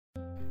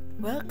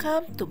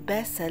Welcome to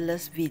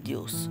Bestsellers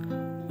Videos.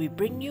 We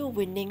bring you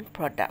winning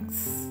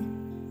products.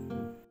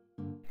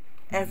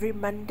 Every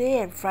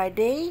Monday and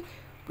Friday,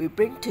 we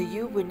bring to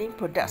you winning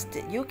products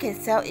that you can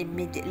sell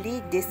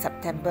immediately this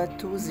September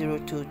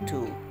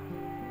 2022.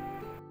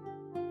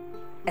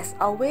 As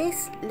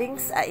always,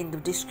 links are in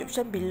the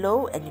description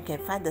below and you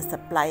can find the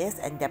suppliers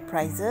and their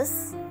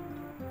prices.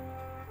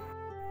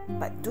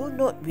 But do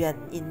note we are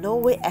in no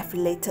way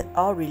affiliated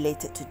or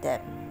related to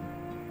them.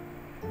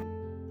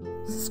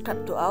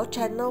 Subscribe to our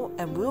channel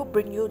and we'll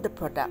bring you the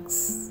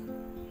products.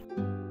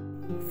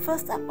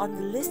 First up on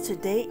the list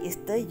today is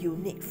the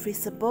unique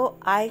freezable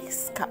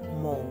ice cup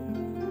mold.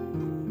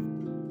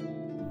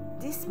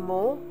 This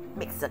mold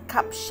makes the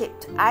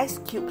cup-shaped ice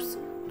cubes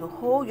to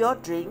hold your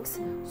drinks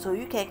so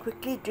you can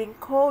quickly drink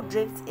cold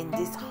drinks in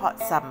this hot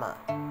summer.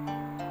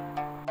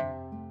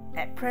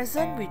 At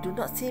present, we do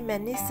not see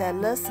many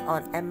sellers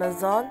on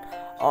Amazon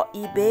or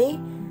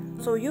eBay,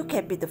 so you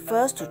can be the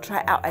first to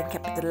try out and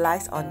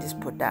capitalize on this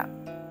product.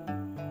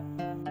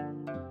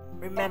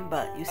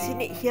 Remember, you've seen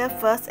it here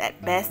first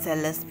at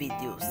Bestsellers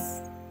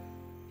Videos.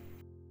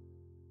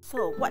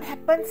 So what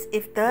happens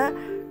if the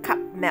cup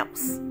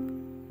melts?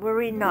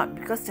 Worry not,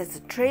 because there's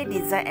a tray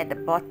design at the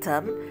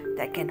bottom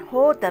that can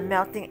hold the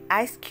melting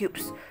ice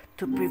cubes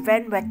to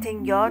prevent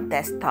wetting your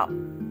desktop.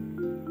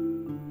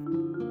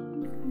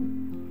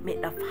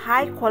 Made of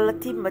high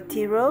quality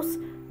materials,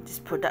 this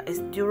product is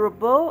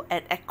durable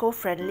and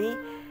eco-friendly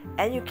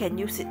and you can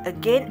use it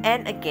again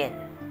and again.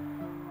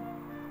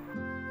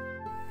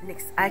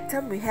 Next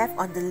item we have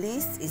on the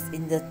list is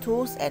in the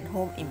tools and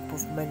home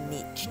improvement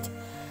niche,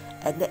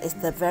 and that is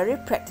the very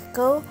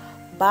practical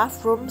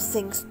bathroom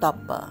sink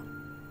stopper.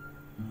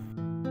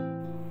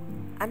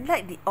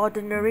 Unlike the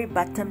ordinary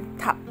bottom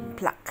tub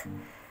plug,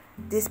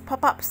 this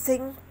pop-up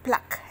sink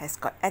plug has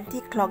got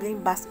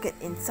anti-clogging basket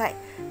inside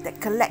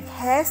that collect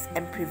hairs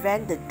and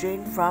prevent the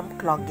drain from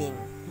clogging.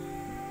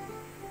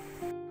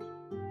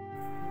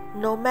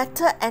 No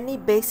matter any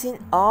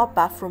basin or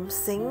bathroom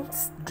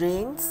sinks,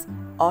 drains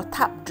or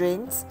tub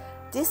drains,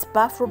 this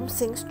bathroom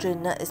sink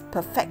strainer is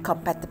perfect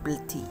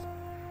compatibility.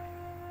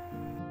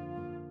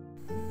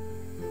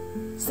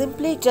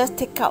 Simply just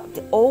take out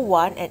the old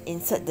one and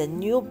insert the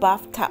new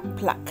bathtub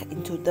plug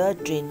into the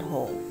drain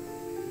hole.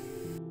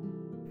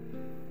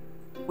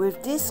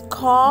 With this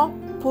core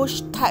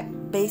push type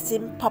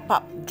basin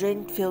pop-up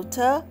drain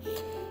filter,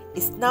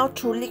 it's now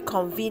truly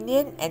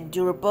convenient and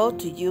durable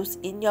to use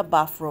in your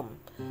bathroom.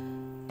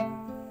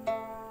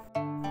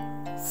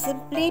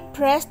 Simply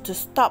press to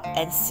stop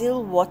and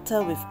seal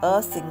water with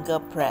a single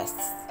press.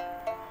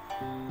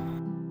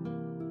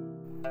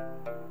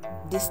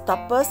 This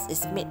stopper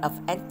is made of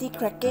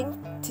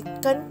anti-cracking,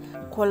 thickened,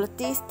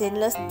 quality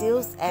stainless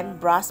steels and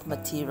brass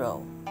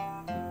material.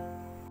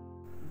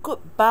 Good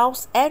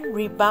bounce and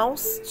rebound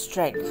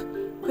strength.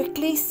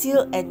 Quickly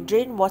seal and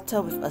drain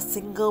water with a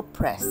single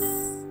press.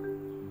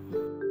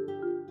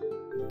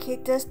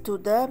 Caters to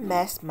the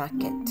mass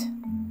market.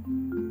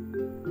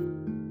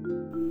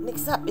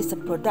 Next up is a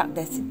product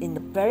that's in the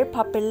very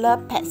popular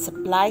pet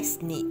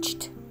supplies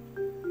niche,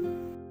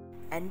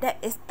 and that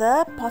is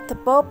the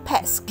portable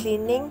pets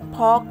cleaning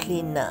Paws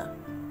Cleaner.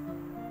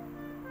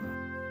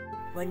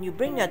 When you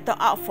bring your dog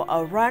out for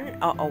a run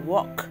or a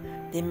walk,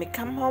 they may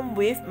come home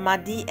with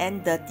muddy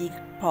and dirty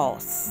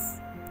paws,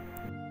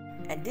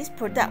 and this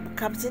product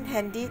comes in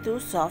handy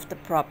to solve the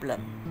problem.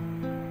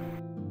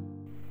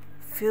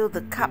 Fill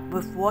the cup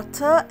with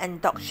water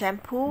and dog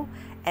shampoo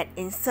and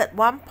insert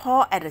one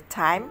paw at a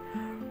time.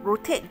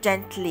 Rotate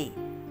gently,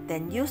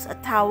 then use a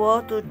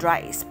towel to dry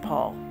its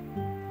paw.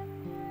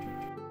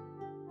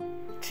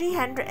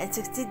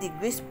 360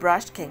 degrees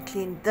brush can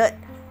clean dirt,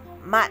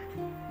 mud,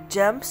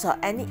 germs or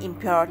any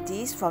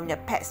impurities from your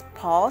pet's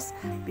paws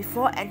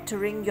before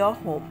entering your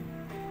home.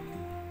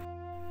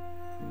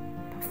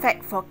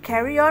 Perfect for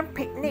carry-on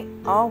picnic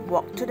or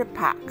walk to the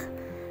park.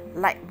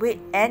 Lightweight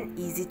and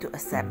easy to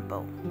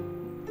assemble.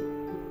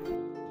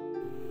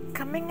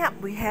 Coming up,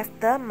 we have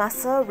the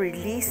muscle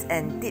release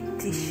and deep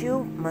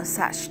tissue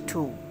massage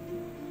tool.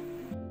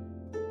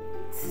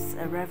 This is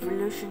a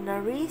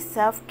revolutionary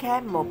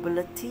self-care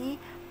mobility,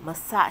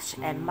 massage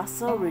and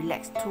muscle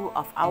relax tool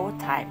of our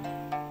time.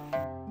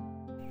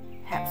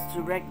 Helps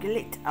to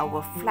regulate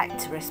our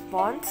flight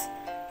response,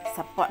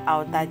 support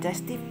our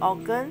digestive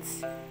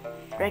organs,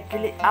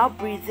 regulate our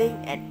breathing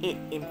and aid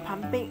in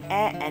pumping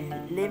air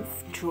and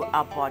lymph through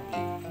our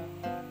body.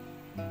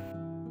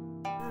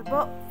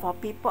 For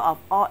people of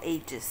all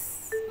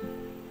ages.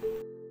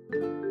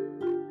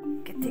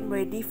 Getting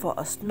ready for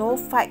a snow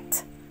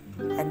fight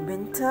and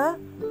winter,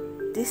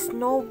 this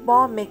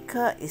snowball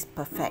maker is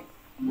perfect.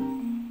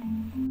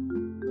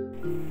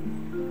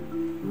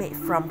 Made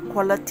from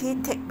quality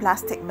thick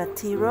plastic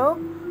material,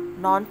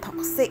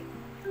 non-toxic,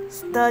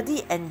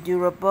 sturdy and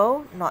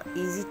durable, not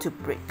easy to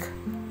break.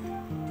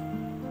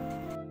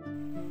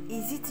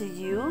 Easy to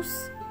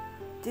use.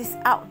 This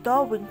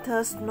outdoor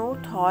winter snow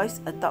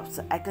toys adopts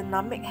an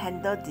ergonomic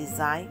handle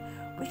design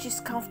which is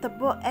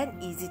comfortable and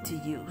easy to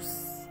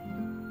use.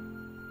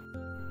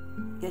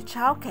 Your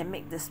child can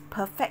make this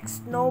perfect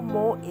snow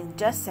mold in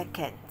just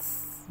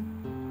seconds.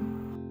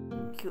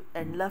 Cute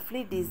and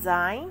lovely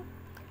design.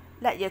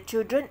 Let your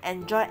children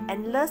enjoy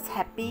endless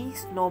happy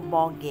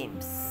snowball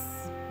games.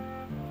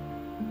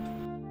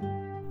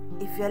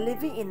 If you're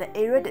living in an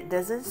area that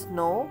doesn't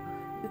snow,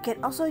 you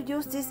can also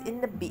use this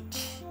in the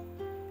beach.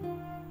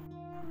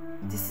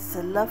 This is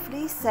a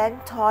lovely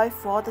sand toy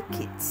for the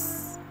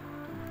kids.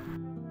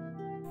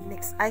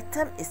 Next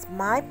item is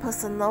my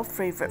personal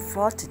favorite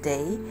for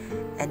today,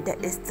 and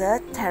that is the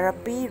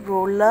therapy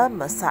roller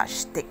massage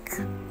stick.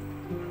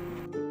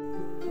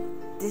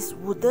 This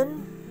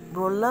wooden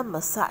roller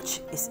massage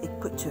is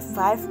equipped with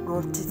 5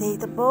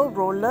 rotatable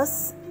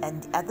rollers,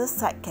 and the other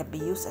side can be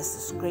used as a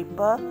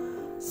scraper,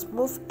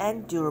 smooth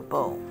and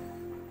durable.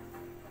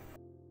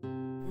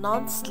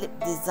 Non-slip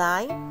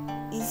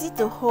design, easy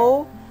to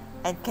hold,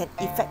 and can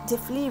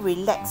effectively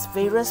relax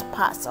various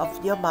parts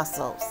of your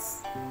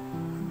muscles.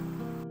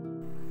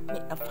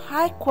 Made of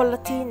high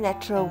quality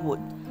natural wood,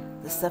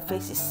 the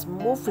surface is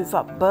smooth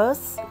without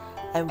burrs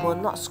and will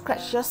not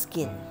scratch your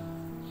skin.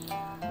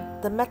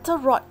 The metal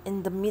rod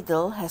in the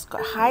middle has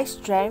got high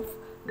strength,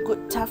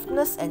 good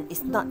toughness, and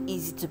is not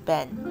easy to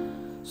bend,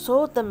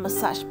 so the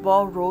massage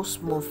ball rolls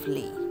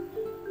smoothly.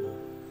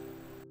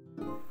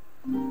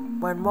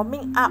 When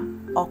warming up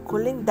or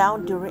cooling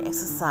down during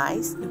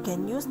exercise, you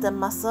can use the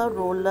muscle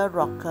roller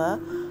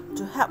rocker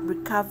to help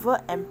recover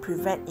and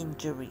prevent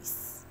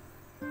injuries.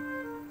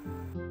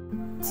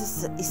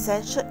 This is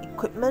essential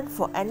equipment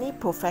for any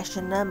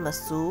professional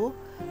masseur,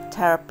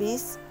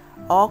 therapist,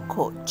 or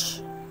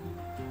coach.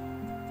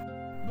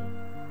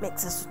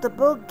 Makes a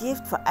suitable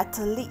gift for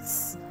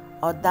athletes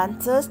or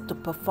dancers to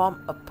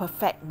perform a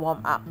perfect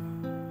warm-up.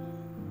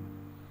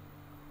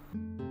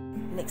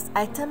 Next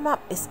item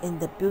up is in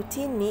the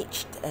beauty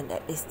niche, and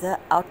that is the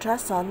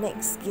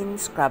ultrasonic skin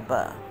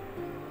scrubber.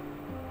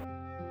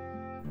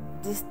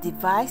 This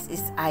device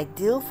is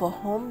ideal for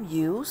home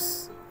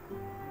use,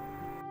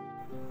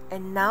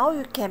 and now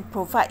you can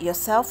provide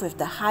yourself with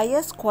the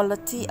highest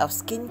quality of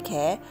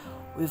skincare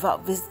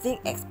without visiting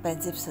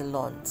expensive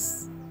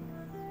salons.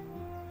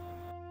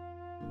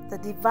 The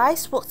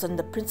device works on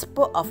the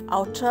principle of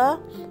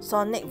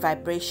ultrasonic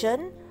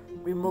vibration,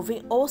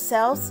 removing old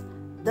cells,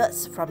 dirt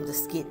from the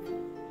skin.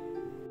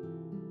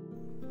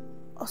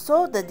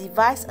 Also, the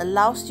device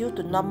allows you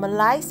to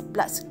normalize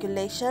blood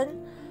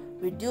circulation,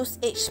 reduce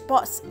age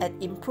spots,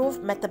 and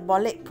improve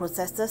metabolic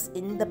processes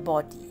in the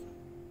body.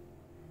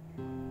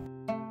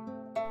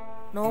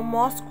 No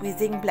more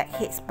squeezing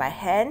blackheads by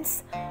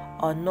hands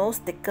or nose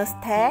stickers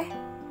tear.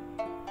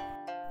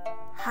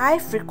 High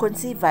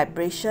frequency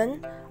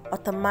vibration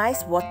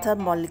atomize water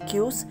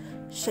molecules,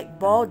 shake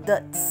ball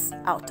dirts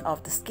out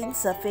of the skin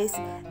surface,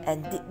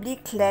 and deeply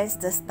cleanse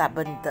the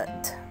stubborn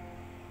dirt.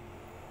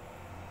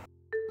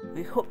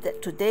 We hope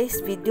that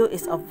today's video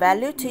is of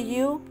value to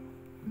you.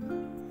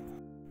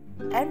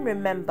 And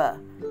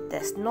remember,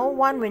 there's no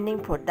one winning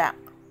product,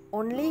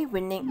 only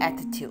winning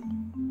attitude.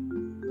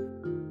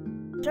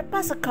 Drop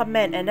us a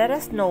comment and let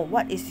us know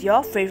what is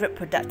your favorite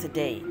product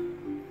today,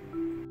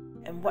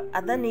 and what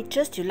other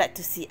niches you'd like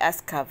to see us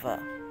cover.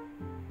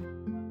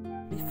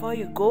 Before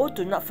you go,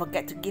 do not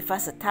forget to give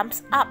us a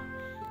thumbs up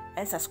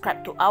and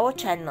subscribe to our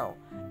channel.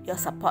 Your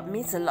support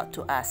means a lot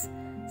to us.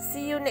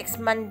 See you next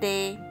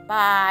Monday.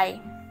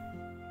 Bye.